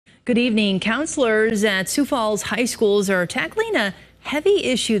Good evening. Counselors at Sioux Falls High Schools are tackling a heavy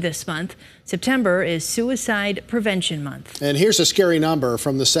issue this month. September is Suicide Prevention Month. And here's a scary number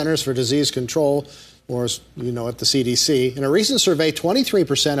from the Centers for Disease Control, or as you know, at the CDC. In a recent survey,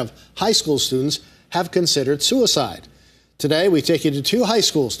 23% of high school students have considered suicide. Today, we take you to two high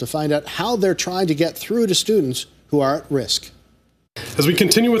schools to find out how they're trying to get through to students who are at risk. As we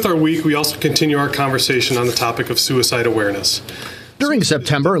continue with our week, we also continue our conversation on the topic of suicide awareness. During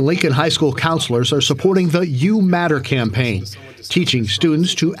September, Lincoln High School counselors are supporting the You Matter campaign, teaching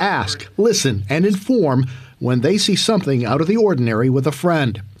students to ask, listen, and inform when they see something out of the ordinary with a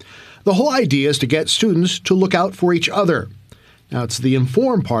friend. The whole idea is to get students to look out for each other. Now, it's the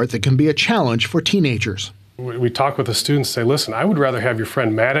inform part that can be a challenge for teenagers. We talk with the students, say, listen, I would rather have your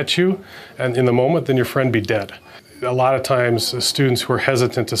friend mad at you and in the moment than your friend be dead. A lot of times, the students who are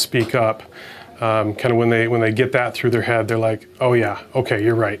hesitant to speak up, kind of when they get that through their head, they're like, oh yeah, okay,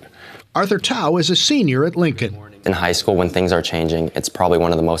 you're right. Arthur Tao is a senior at Lincoln. In high school, when things are changing, it's probably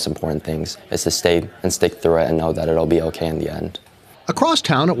one of the most important things is to stay and stick through it and know that it'll be okay in the end. Across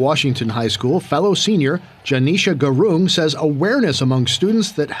town at Washington High School, fellow senior Janisha Garung says awareness among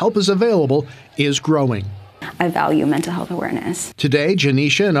students that help is available is growing. I value mental health awareness. Today,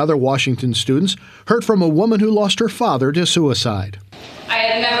 Janisha and other Washington students heard from a woman who lost her father to suicide. I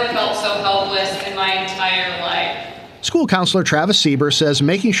had never felt so helpless in my entire life. School counselor Travis Sieber says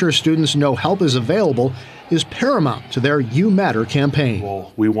making sure students know help is available is paramount to their You Matter campaign.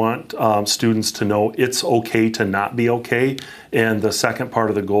 Well, we want students to know it's okay to not be okay. And the second part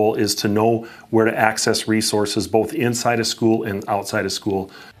of the goal is to know where to access resources both inside of school and outside of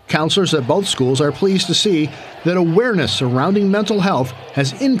school. Counselors at both schools are pleased to see that awareness surrounding mental health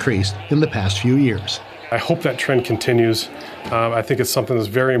has increased in the past few years. I hope that trend continues. I think it's something that's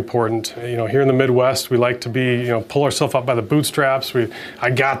very important. You know, here in the Midwest, we like to be, pull ourselves up by the bootstraps. I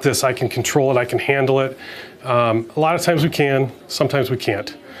got this, I can control it, I can handle it. A lot of times we can, sometimes we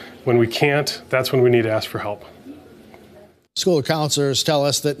can't. When we can't, that's when we need to ask for help. School counselors tell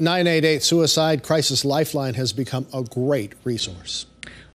us that 988 Suicide Crisis Lifeline has become a great resource.